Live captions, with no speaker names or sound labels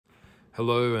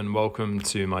Hello and welcome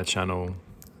to my channel.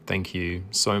 Thank you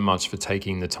so much for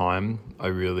taking the time. I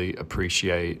really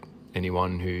appreciate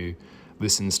anyone who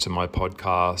listens to my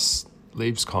podcast,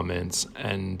 leaves comments,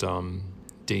 and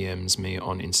DMs me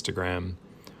on Instagram.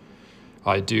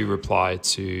 I do reply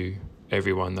to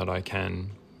everyone that I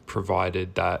can,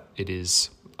 provided that it is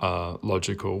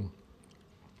logical.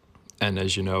 And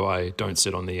as you know, I don't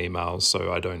sit on the emails,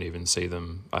 so I don't even see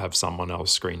them. I have someone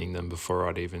else screening them before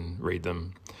I'd even read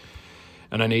them.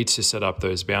 And I need to set up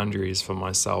those boundaries for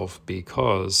myself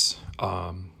because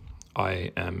I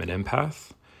am an empath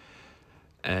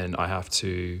and I have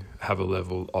to have a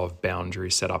level of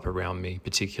boundary set up around me,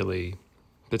 particularly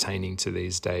pertaining to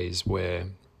these days where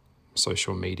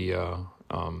social media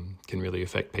can really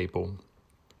affect people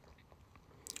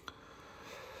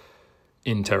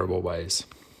in terrible ways.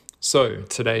 So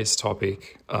today's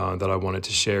topic that I wanted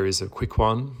to share is a quick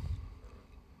one.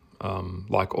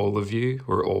 Like all of you,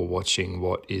 we're all watching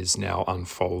what is now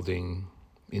unfolding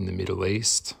in the Middle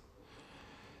East.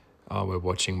 We're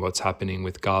watching what's happening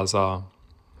with Gaza.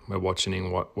 We're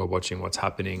watching what's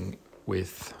happening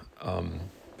with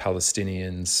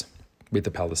Palestinians, with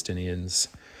the Palestinians.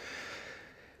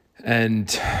 And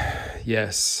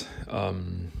yes,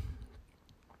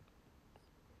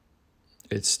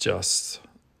 it's just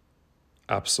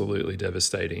absolutely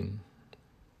devastating.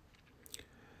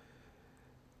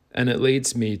 And it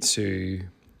leads me to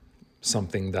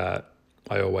something that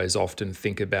I always often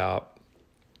think about.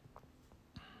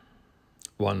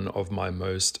 One of my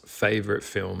most favorite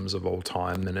films of all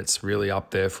time, and it's really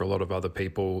up there for a lot of other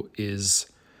people, is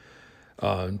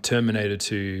Terminator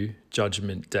 2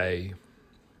 Judgment Day.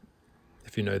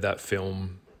 If you know that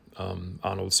film,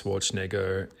 Arnold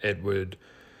Schwarzenegger, Edward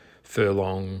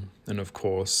Furlong, and of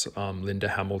course Linda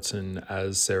Hamilton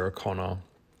as Sarah Connor.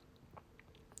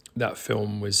 That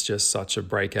film was just such a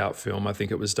breakout film. I think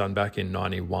it was done back in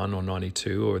 91 or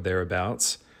 92 or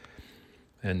thereabouts.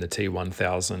 And the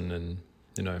T-1000, and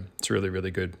it's really,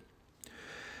 really good.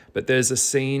 But there's a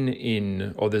scene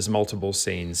there's multiple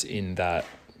scenes in that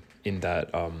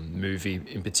movie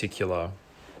in particular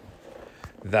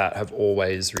that have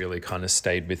always really kind of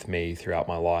stayed with me throughout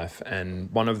my life. And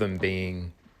one of them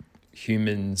being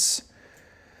humans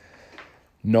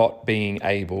not being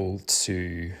able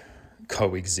to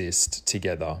coexist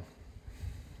together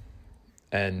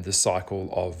and the cycle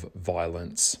of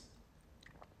violence.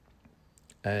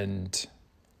 And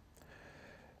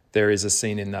there is a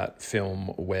scene in that film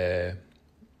where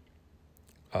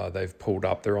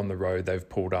they're on the road, they've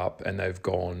pulled up and they've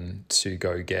gone to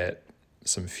go get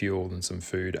some fuel and some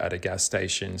food at a gas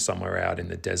station somewhere out in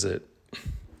the desert.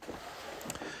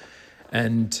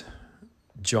 And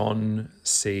John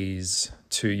sees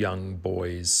two young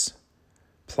boys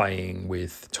playing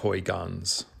with toy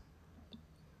guns.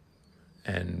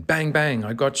 And bang, bang,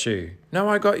 I got you. No,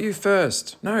 I got you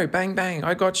first. No, bang, bang,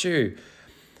 I got you.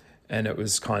 And it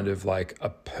was kind of like a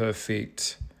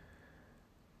perfect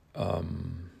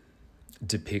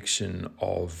depiction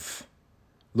of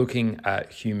looking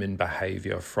at human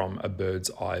behavior from a bird's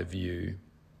eye view.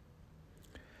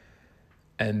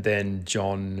 And then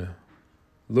John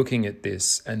looking at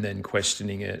this and then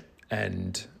questioning it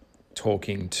and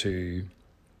talking to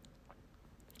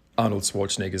Arnold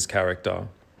Schwarzenegger's character,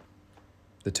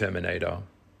 the Terminator,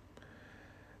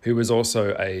 who was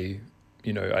also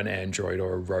an android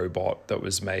or a robot that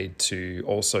was made to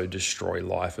also destroy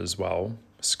life as well,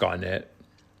 Skynet.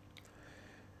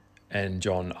 And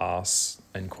John asks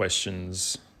and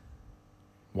questions,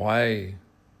 why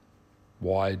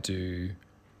do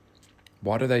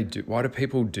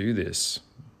people do this?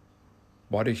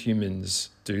 Why do humans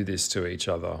do this to each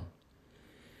other?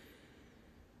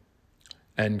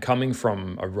 And coming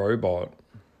from a robot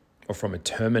or from a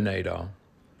Terminator,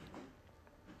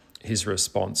 his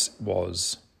response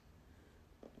was,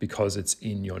 because it's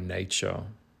in your nature.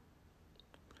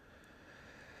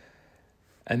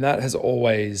 And that has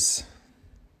always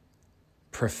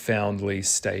profoundly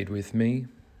stayed with me.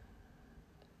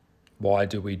 Why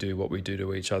do we do what we do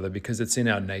to each other? Because it's in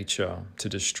our nature to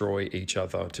destroy each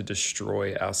other, to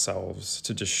destroy ourselves,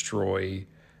 to destroy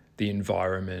the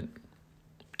environment,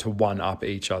 to one-up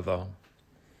each other.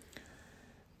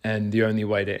 And the only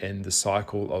way to end the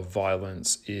cycle of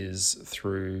violence is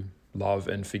through love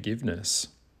and forgiveness.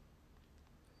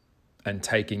 And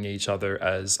taking each other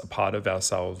as a part of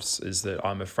ourselves, is that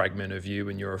I'm a fragment of you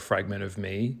and you're a fragment of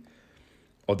me.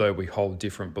 Although we hold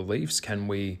different beliefs, can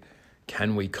we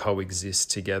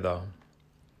coexist together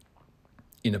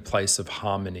in a place of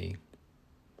harmony?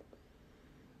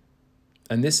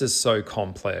 And this is so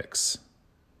complex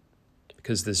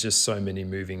because there's just so many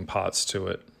moving parts to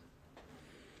it.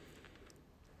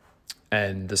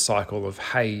 And the cycle of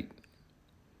hate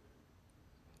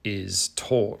is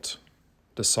taught.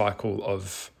 The cycle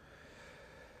of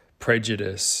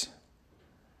prejudice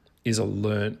is a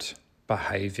learnt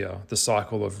behavior. The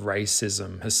cycle of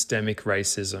racism, systemic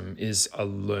racism, is a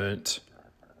learnt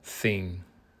thing.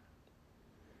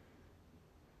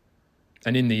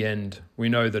 And in the end, we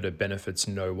know that it benefits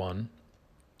no one.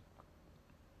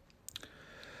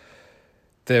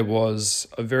 There was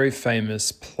a very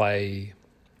famous play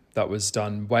that was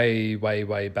done way, way,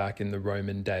 way back in the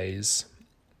Roman days.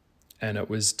 And it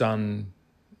was done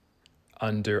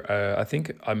under, I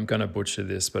think I'm going to butcher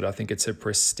this, but I think it's a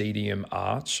proscenium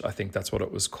arch. I think that's what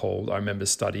it was called. I remember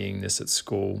studying this at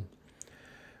school,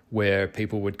 where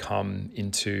people would come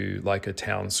into like a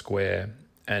town square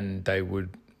and they would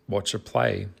watch a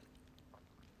play.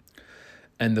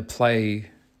 And the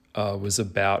play was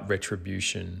about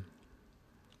retribution,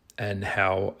 and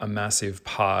how a massive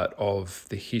part of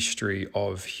the history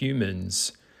of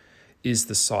humans is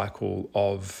the cycle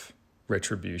of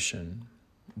retribution.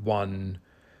 One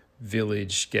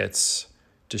village gets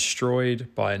destroyed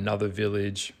by another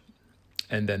village,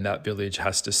 and then that village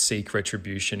has to seek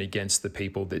retribution against the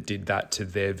people that did that to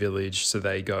their village. So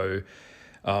they go,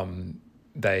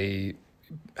 they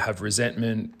have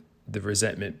resentment, the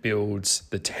resentment builds,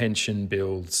 the tension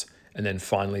builds, and then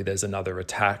finally there's another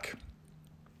attack.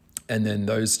 And then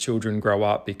those children grow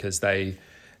up because they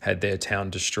had their town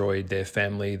destroyed, their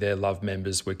family, their loved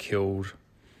members were killed,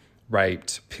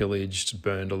 raped, pillaged,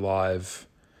 burned alive.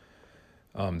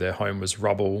 Their home was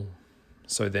rubble.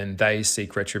 So then they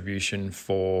seek retribution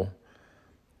for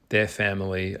their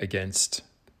family against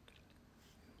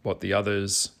what the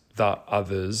others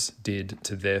did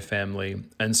to their family,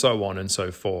 and so on and so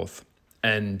forth.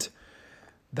 And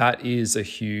that is a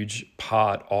huge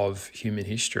part of human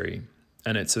history.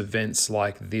 And it's events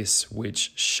like this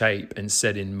which shape and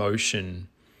set in motion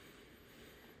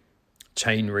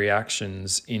chain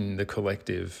reactions in the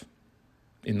collective,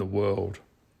 in the world.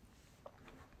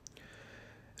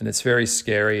 And it's very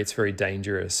scary, it's very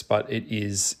dangerous, but it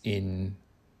is in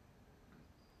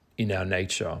our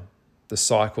nature. The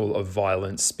cycle of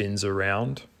violence spins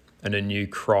around, and a new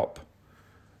crop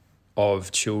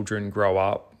of children grow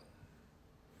up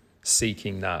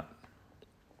seeking that.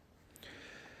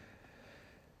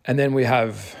 And then we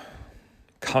have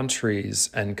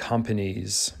countries and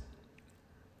companies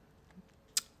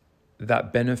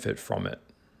that benefit from it.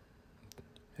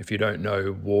 If you don't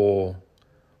know, war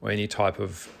or any type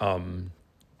of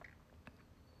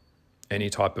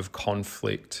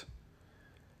conflict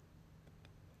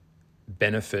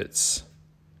benefits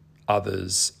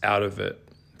others out of it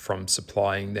from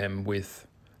supplying them with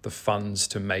the funds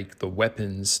to make the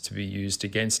weapons to be used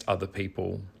against other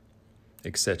people,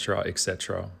 etc.,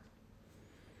 etc.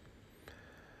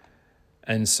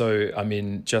 And so, I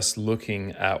mean, just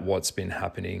looking at what's been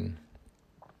happening,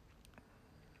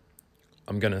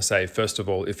 I'm going to say, first of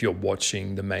all, if you're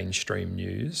watching the mainstream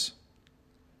news,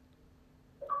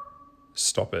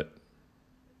 stop it.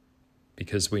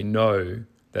 Because we know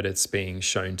that it's being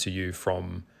shown to you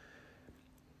from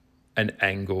an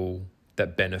angle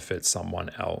that benefits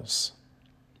someone else.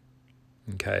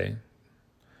 Okay?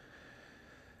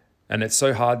 And it's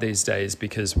so hard these days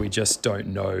because we just don't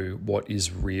know what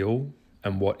is real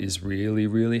and what is really,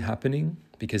 really happening,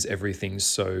 because everything's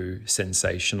so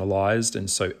sensationalized and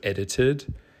so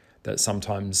edited that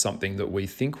sometimes something that we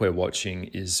think we're watching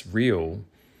is real,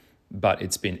 but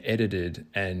it's been edited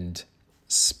and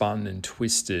spun and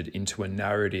twisted into a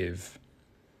narrative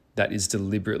that is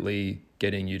deliberately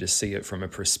getting you to see it from a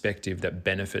perspective that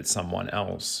benefits someone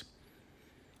else.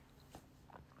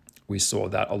 We saw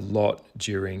that a lot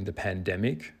during the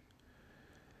pandemic.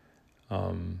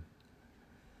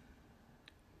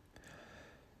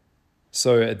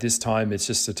 So at this time, it's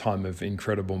just a time of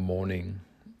incredible mourning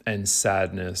and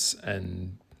sadness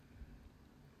and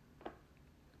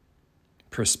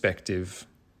perspective,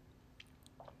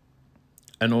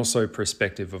 and also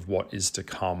perspective of what is to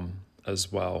come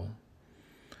as well.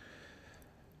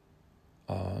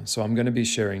 So I'm going to be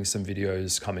sharing some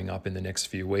videos coming up in the next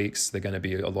few weeks. They're going to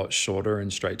be a lot shorter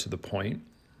and straight to the point.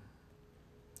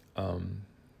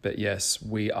 But yes,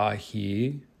 we are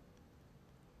here.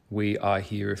 We are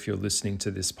here. If you're listening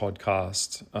to this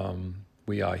podcast,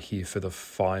 we are here for the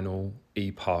final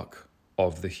epoch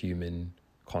of the human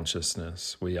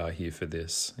consciousness. We are here for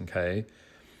this, okay?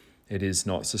 It is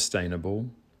not sustainable.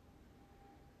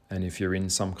 And if you're in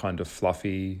some kind of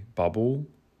fluffy bubble,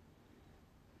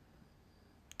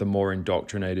 the more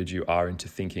indoctrinated you are into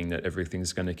thinking that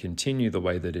everything's going to continue the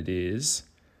way that it is,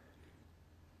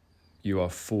 you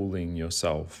are fooling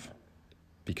yourself,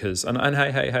 Because, and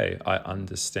hey, I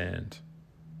understand.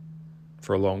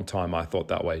 For a long time, I thought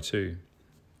that way too.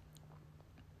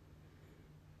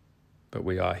 But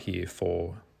we are here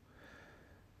for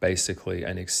basically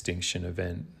an extinction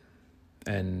event.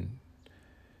 And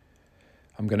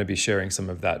I'm going to be sharing some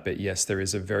of that. But yes, there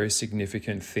is a very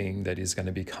significant thing that is going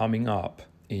to be coming up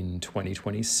in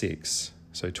 2026.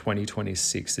 So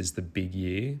 2026 is the big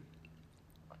year.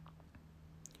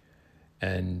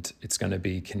 And it's going to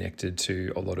be connected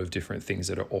to a lot of different things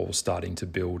that are all starting to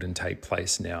build and take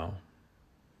place now.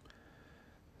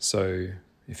 So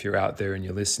if you're out there and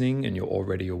you're listening and you're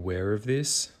already aware of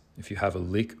this, if you have a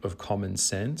lick of common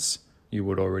sense, you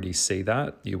would already see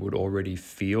that, you would already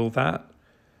feel that,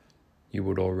 you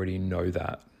would already know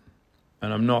that.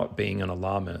 And I'm not being an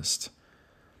alarmist,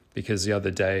 because the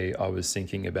other day I was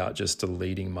thinking about just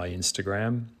deleting my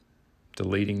Instagram,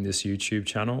 deleting this YouTube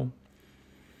channel,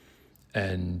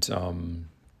 and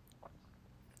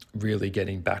really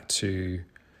getting back to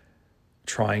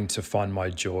trying to find my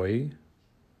joy,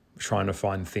 trying to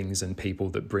find things and people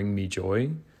that bring me joy,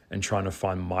 and trying to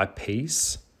find my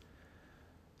peace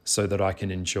so that I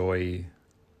can enjoy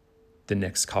the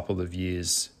next couple of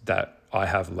years that I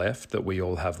have left, that we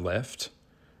all have left,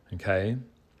 okay,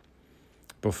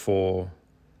 before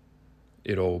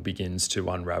it all begins to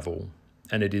unravel.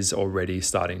 And it is already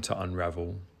starting to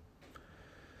unravel.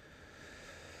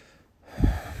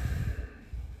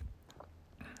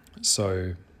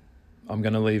 So I'm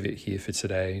going to leave it here for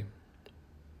today.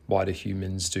 Why do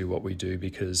humans do what we do?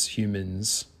 Because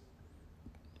humans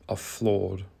are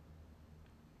flawed,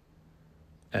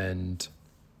 and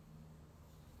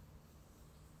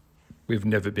we've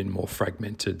never been more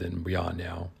fragmented than we are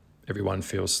now. Everyone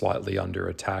feels slightly under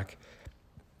attack.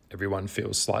 Everyone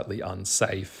feels slightly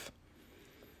unsafe.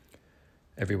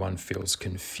 Everyone feels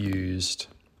confused.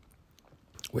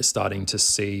 We're starting to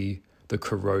see the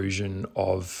corrosion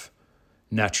of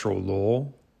natural law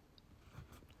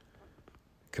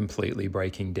completely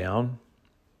breaking down,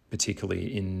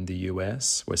 particularly in the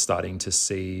US. We're starting to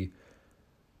see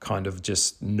kind of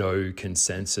just no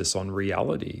consensus on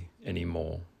reality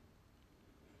anymore.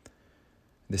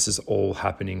 This is all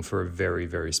happening for a very,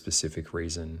 very specific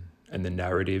reason. And the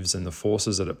narratives and the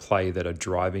forces at play that are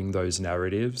driving those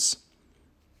narratives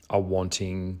are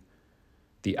wanting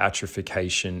the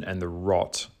atrophication and the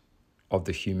rot of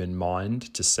the human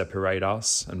mind to separate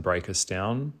us and break us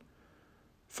down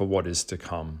for what is to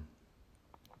come.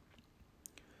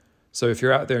 So if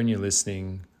you're out there and you're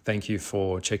listening, thank you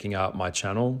for checking out my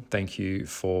channel. Thank you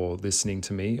for listening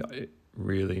to me. It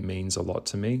really means a lot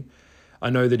to me. I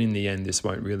know that in the end, this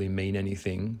won't really mean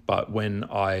anything, but when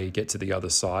I get to the other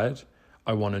side,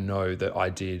 I want to know that I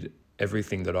did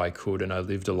everything that I could and I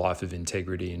lived a life of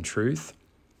integrity and truth.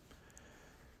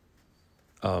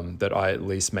 That I at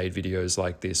least made videos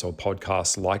like this or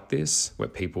podcasts like this where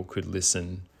people could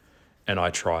listen, and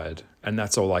I tried. And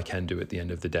that's all I can do at the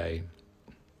end of the day.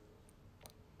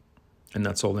 And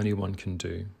that's all anyone can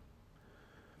do.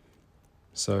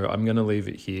 So I'm going to leave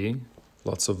it here.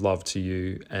 Lots of love to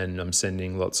you, and I'm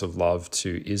sending lots of love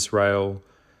to Israel.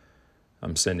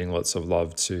 I'm sending lots of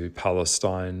love to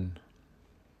Palestine.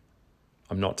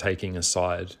 I'm not taking a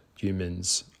side.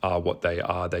 Humans are what they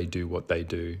are. They do what they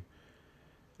do.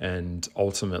 And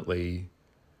ultimately,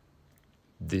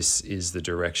 this is the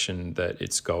direction that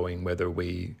it's going, whether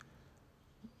we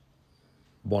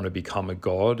want to become a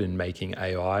god in making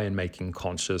AI and making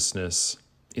consciousness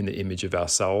in the image of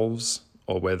ourselves,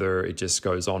 or whether it just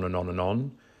goes on and on and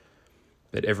on.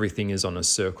 But everything is on a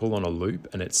circle, on a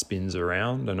loop, and it spins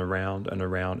around and around and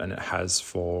around, and it has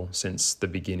since the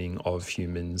beginning of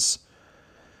humans.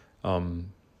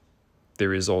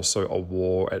 There is also a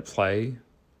war at play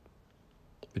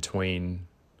between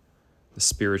the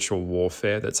spiritual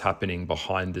warfare that's happening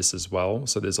behind this as well.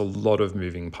 So there's a lot of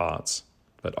moving parts,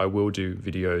 but I will do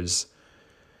videos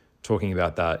talking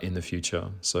about that in the future.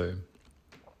 So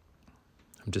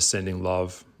I'm just sending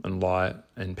love and light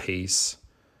and peace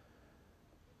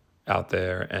out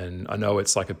there. And I know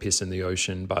it's like a piss in the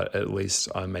ocean, but at least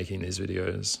I'm making these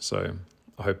videos. So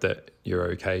I hope that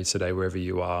you're okay today, wherever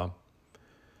you are.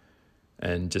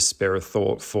 And just spare a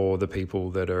thought for the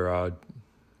people that are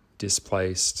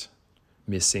displaced,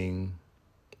 missing,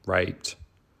 raped,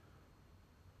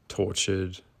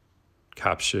 tortured,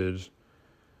 captured,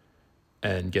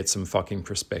 and get some fucking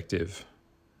perspective.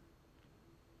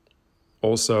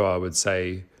 Also, I would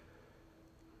say,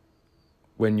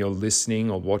 when you're listening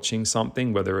or watching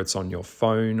something, whether it's on your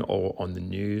phone or on the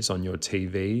news, on your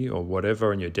TV or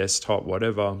whatever, on your desktop,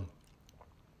 whatever,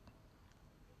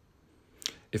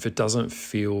 if it doesn't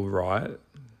feel right,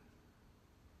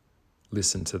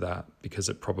 listen to that, because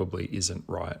it probably isn't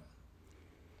right.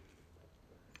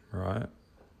 All right?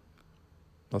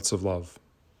 Lots of love.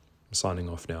 I'm signing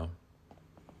off now.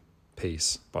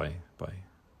 Peace. Bye. Bye.